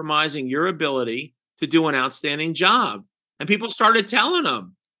compromising your ability to do an outstanding job? And people started telling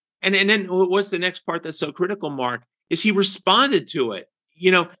him. And then what's the next part that's so critical, Mark, is he responded to it.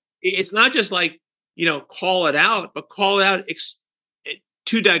 It's not just like, call it out, but call it out.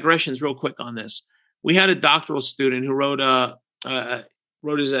 Two digressions real quick on this. We had a doctoral student who wrote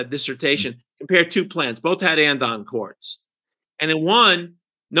his dissertation, compared two plants, both had andon cords. And in one,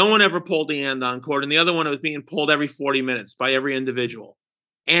 no one ever pulled the andon cord. And the other one, it was being pulled every 40 minutes by every individual.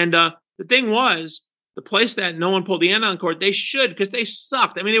 And the thing was, the place that no one pulled the andon cord, they should, because they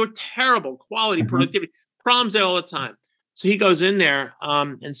sucked. I mean, they were terrible quality, productivity, problems there all the time. So he goes in there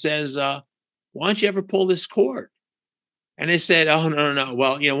and says, why don't you ever pull this cord? And they said, oh, no.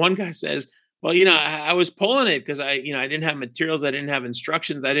 Well, one guy says, well, I was pulling it because I didn't have materials. I didn't have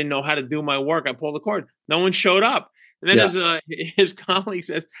instructions. I didn't know how to do my work. I pulled the cord. No one showed up. And then his colleague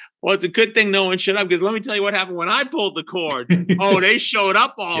says, well, it's a good thing no one showed up, because let me tell you what happened when I pulled the cord. Oh, they showed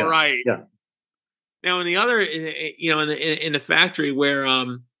up all right. Yeah. Now, in the other, in the factory where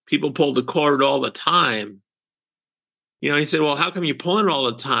people pulled the cord all the time, he said, well, how come you're pulling it all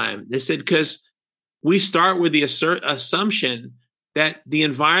the time? They said, because we start with the assumption that the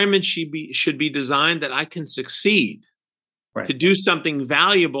environment should be designed that I can succeed, right, to do something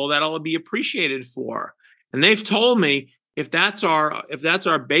valuable that I'll be appreciated for. And they've told me if that's our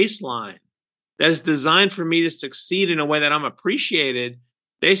baseline that is designed for me to succeed in a way that I'm appreciated,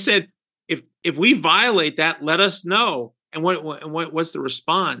 they said, if we violate that, let us know. And what's the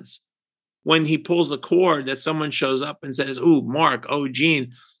response? When he pulls the cord, that someone shows up and says, ooh, Mark, oh,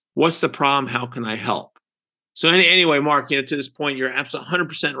 Gene, what's the problem? How can I help? So anyway, Mark, to this point, you're absolutely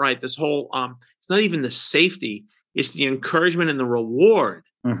 100% right. This whole, it's not even the safety, it's the encouragement and the reward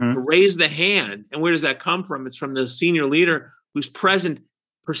to raise the hand. And where does that come from? It's from the senior leader who's present,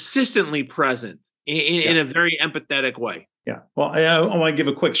 persistently present in a very empathetic way. Yeah. Well, I want to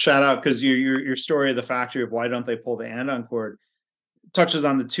give a quick shout out, because your story of the factory of why don't they pull the andon cord touches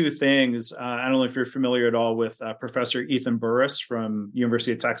on the two things. I don't know if you're familiar at all with Professor Ethan Burris from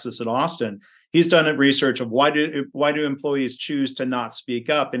University of Texas at Austin. He's done research of why do employees choose to not speak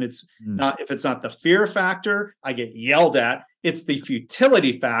up, and it's not, if it's not the fear factor, I get yelled at. It's the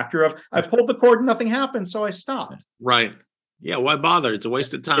futility factor of I pulled the cord and nothing happened, so I stopped. Right. Yeah. Why bother? It's a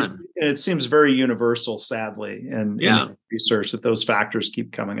waste of time. It seems very universal, sadly, in research that those factors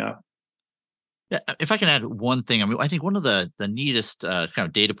keep coming up. Yeah, if I can add one thing, I think one of the neatest kind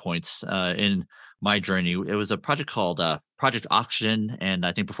of data points in my journey, it was a project called Project Oxygen, and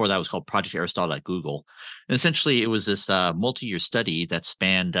I think before that was called Project Aristotle at Google. And essentially, it was this multi-year study that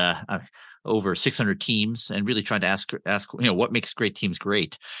spanned over 600 teams and really trying to ask what makes great teams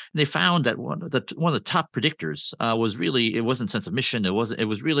great. And they found that one of the top predictors was really, it wasn't sense of mission. It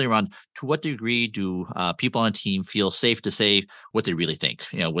was really around, to what degree do people on a team feel safe to say what they really think,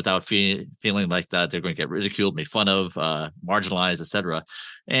 without feeling like that they're going to get ridiculed, made fun of, marginalized, etc.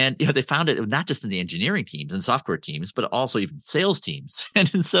 And they found it not just in the engineering teams and software teams, but also even sales teams.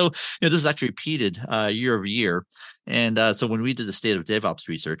 And so this is actually repeated year over year. And so when we did the state of DevOps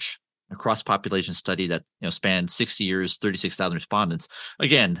research, a cross-population study that spanned 60 years, 36,000 respondents.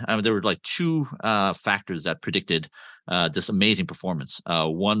 Again, there were like two factors that predicted this amazing performance.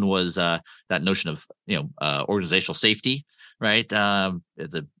 One was that notion of organizational safety, right? The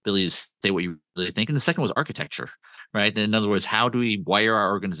ability to say what you really think, and the second was architecture, right? In other words, how do we wire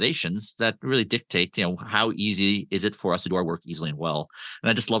our organizations that really dictate how easy is it for us to do our work easily and well? And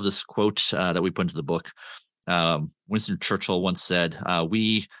I just love this quote that we put into the book. Winston Churchill once said,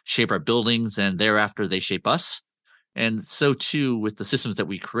 we shape our buildings and thereafter they shape us. And so too with the systems that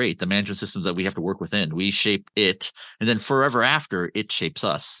we create, the management systems that we have to work within, we shape it, and then forever after it shapes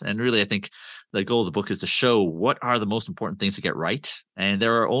us. And really, I think the goal of the book is to show what are the most important things to get right. And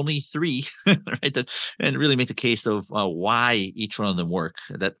there are only three, right? And really make the case of why each one of them work,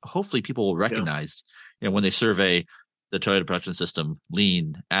 that hopefully people will recognize when they survey the Toyota Production System,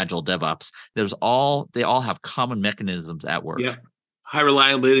 Lean, Agile, DevOps. They all have common mechanisms at work. Yeah. High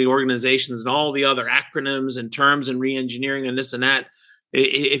reliability organizations and all the other acronyms and terms and re-engineering and this and that.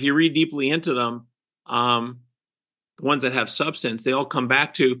 If you read deeply into them, the ones that have substance, they all come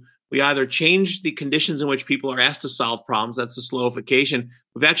back to, we either change the conditions in which people are asked to solve problems. That's the slowification.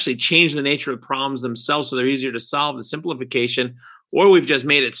 We've actually changed the nature of problems themselves so they're easier to solve, the simplification, or we've just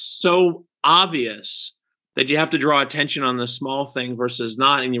made it so obvious that you have to draw attention on the small thing versus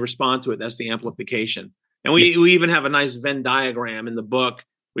not, and you respond to it. That's the amplification. And we even have a nice Venn diagram in the book,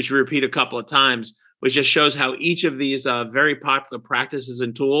 which we repeat a couple of times, which just shows how each of these very popular practices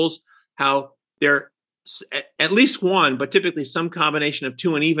and tools, how they're at least one, but typically some combination of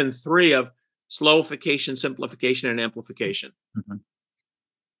two and even three of slowification, simplification, and amplification. Mm-hmm.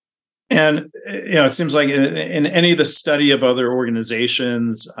 And, it seems like in any of the study of other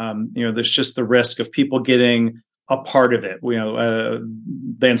organizations, there's just the risk of people getting a part of it.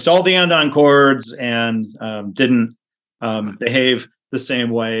 They installed the andon cords and didn't behave the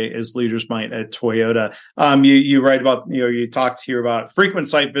same way as leaders might at Toyota. You write about, you talked here about frequent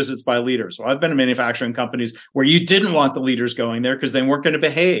site visits by leaders. Well, I've been in manufacturing companies where you didn't want the leaders going there because they weren't going to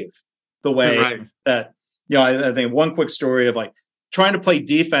behave the way that, I think one quick story of like, trying to play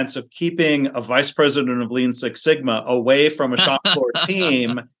defense of keeping a vice president of Lean Six Sigma away from a shop floor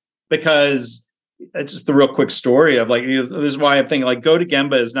team, because it's just the real quick story of like, this is why I'm thinking like Go to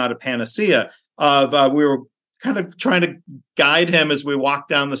Gemba is not a panacea of, we were kind of trying to guide him as we walked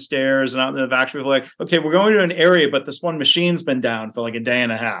down the stairs and out in the factory. We're like, okay, we're going to an area, but this one machine's been down for like a day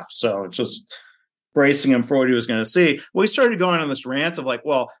and a half. So it's just bracing him for what he was going to see. Well, he started going on this rant of like,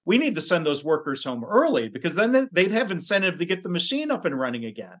 well, we need to send those workers home early because then they'd have incentive to get the machine up and running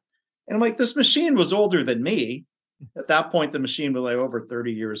again. And I'm like, this machine was older than me. At that point, the machine was like over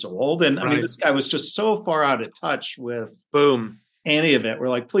 30 years old. And I mean, this guy was just so far out of touch with any of it. We're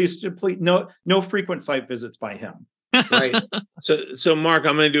like, please, no frequent site visits by him. Right. So Mark,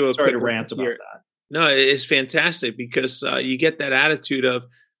 I'm going to do a quick rant about that. No, it's fantastic because you get that attitude of,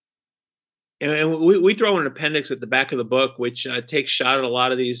 and we throw an appendix at the back of the book, which takes shot at a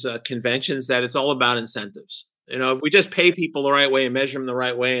lot of these conventions, that it's all about incentives. If we just pay people the right way and measure them the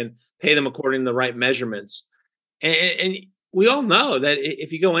right way and pay them according to the right measurements. And we all know that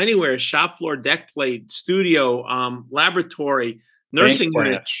if you go anywhere, shop floor, deck plate, studio, laboratory, nursing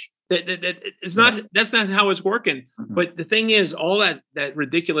unit, that's not how it's working. Mm-hmm. But the thing is, all that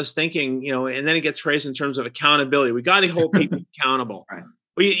ridiculous thinking, and then it gets phrased in terms of accountability. We got to hold people accountable. Right.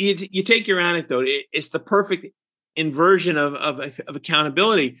 Well, you take your anecdote. It's the perfect inversion of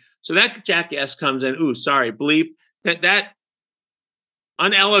accountability. So that jackass comes in. Ooh, sorry, bleep. That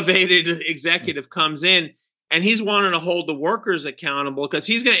unelevated executive comes in, and he's wanting to hold the workers accountable because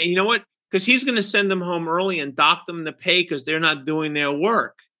he's gonna, because he's gonna send them home early and dock them the pay because they're not doing their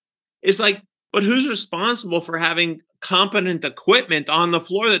work. It's like, but who's responsible for having competent equipment on the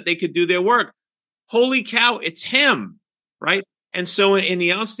floor that they could do their work? Holy cow, it's him, right? And so in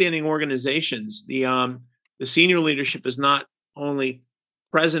the outstanding organizations, the senior leadership is not only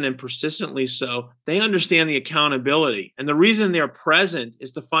present and persistently so, they understand the accountability. And the reason they're present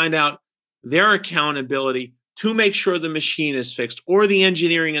is to find out their accountability to make sure the machine is fixed, or the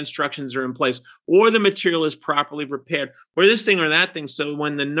engineering instructions are in place, or the material is properly prepared, or this thing or that thing. So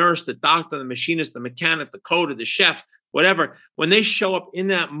when the nurse, the doctor, the machinist, the mechanic, the coder, the chef, whatever. When they show up in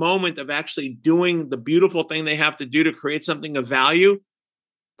that moment of actually doing the beautiful thing they have to do to create something of value,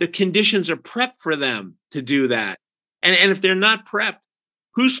 the conditions are prepped for them to do that. And if they're not prepped,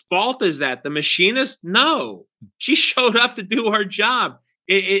 whose fault is that? The machinist? No. She showed up to do her job.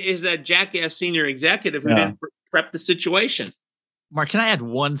 It is that jackass senior executive who didn't prep the situation. Mark, can I add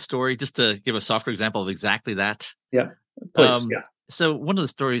one story just to give a softer example of exactly that? Yeah, please. So one of the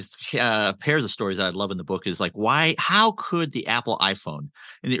stories, pairs of stories that I love in the book is like, how could the Apple iPhone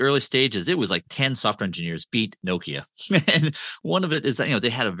in the early stages, it was like 10 software engineers beat Nokia. And one of it is that, they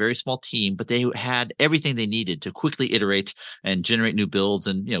had a very small team, but they had everything they needed to quickly iterate and generate new builds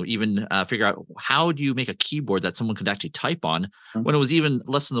and, even figure out how do you make a keyboard that someone could actually type on when it was even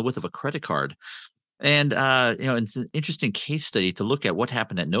less than the width of a credit card. And, it's an interesting case study to look at what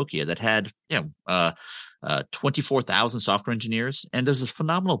happened at Nokia that had, 24,000 software engineers. And there's this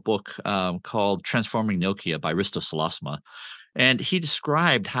phenomenal book called Transforming Nokia by Risto Salasma. And he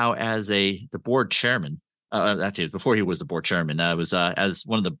described how as the board chairman, actually before he was the board chairman, as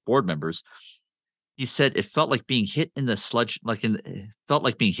one of the board members, he said it felt like being hit in the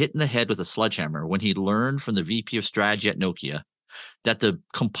head with a sledgehammer when he learned from the VP of strategy at Nokia that the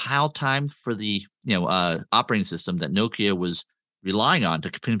compile time for the operating system that Nokia was relying on to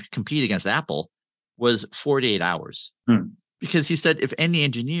compete against Apple was 48 hours. Because he said if any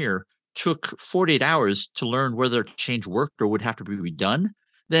engineer took 48 hours to learn whether change worked or would have to be redone,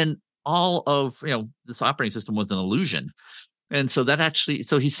 then all of this operating system was an illusion. And so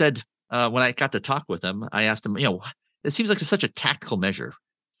so he said, when I got to talk with him, I asked him, it seems like it's such a tactical measure,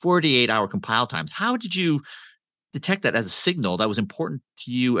 48-hour compile times. How did you detect that as a signal that was important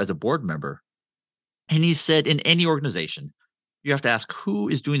to you as a board member? And he said, in any organization, you have to ask who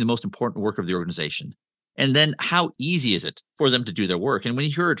is doing the most important work of the organization. And then how easy is it for them to do their work? And when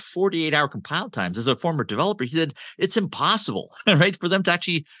he heard 48-hour compile times as a former developer, he said, it's impossible, right? For them to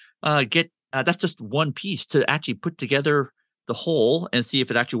actually get, that's just one piece to actually put together the whole and see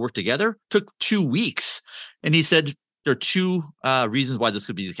if it actually worked together. Took 2 weeks. And he said, there are two reasons why this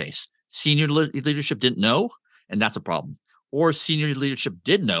could be the case. Senior leadership didn't know, and that's a problem. Or senior leadership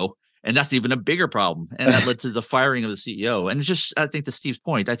did know, and that's even a bigger problem. And that led to the firing of the CEO. And it's just, I think to Steve's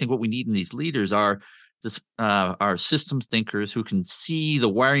point, I think what we need in these leaders are systems thinkers who can see the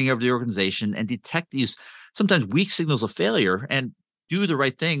wiring of the organization and detect these sometimes weak signals of failure and do the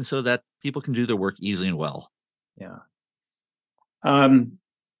right thing so that people can do their work easily and well. Yeah.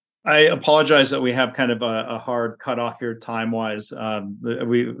 I apologize that we have kind of a hard cutoff here time-wise. I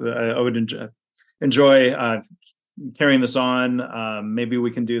would enjoy carrying this on. Maybe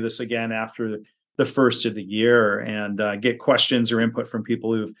we can do this again after the first of the year and get questions or input from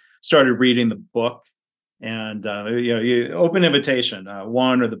people who've started reading the book. And you open invitation,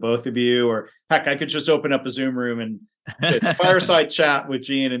 one or the both of you, or heck, I could just open up a Zoom room and it's a fireside chat with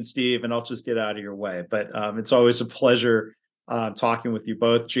Gene and Steve, and I'll just get out of your way. But it's always a pleasure talking with you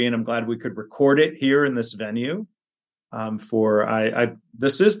both. Gene, I'm glad we could record it here in this venue.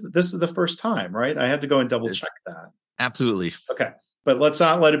 This is the first time, right? I had to go and double check that. Absolutely. Okay. But let's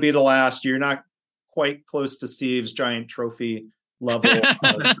not let it be the last. You're not quite close to Steve's giant trophy level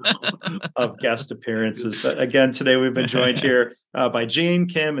of guest appearances. But again, today we've been joined here by Gene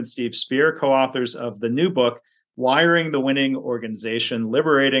Kim and Steve Spear, co-authors of the new book, Wiring the Winning Organization,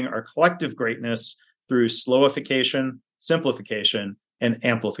 Liberating Our Collective Greatness Through Slowification, Simplification, and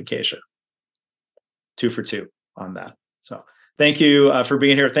Amplification. 2 for 2 on that. So thank you for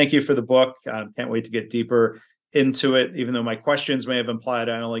being here. Thank you for the book. Can't wait to get deeper into it, even though my questions may have implied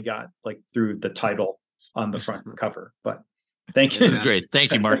I only got through the title on the front cover. But thank you. This is great.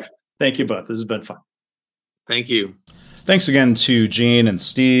 Thank you, Mark. Thank you both. This has been fun. Thank you. Thanks again to Gene and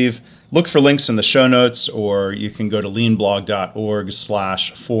Steve. Look for links in the show notes, or you can go to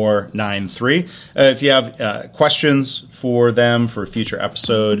leanblog.org/493. If you have questions for them for a future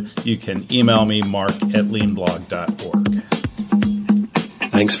episode, you can email me, mark@leanblog.org.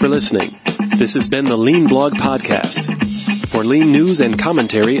 Thanks for listening. This has been the Lean Blog Podcast. For Lean news and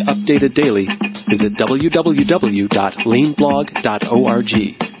commentary updated daily, visit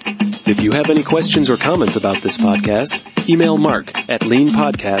www.leanblog.org. If you have any questions or comments about this podcast, email Mark at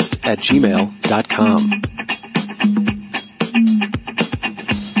leanpodcast@gmail.com.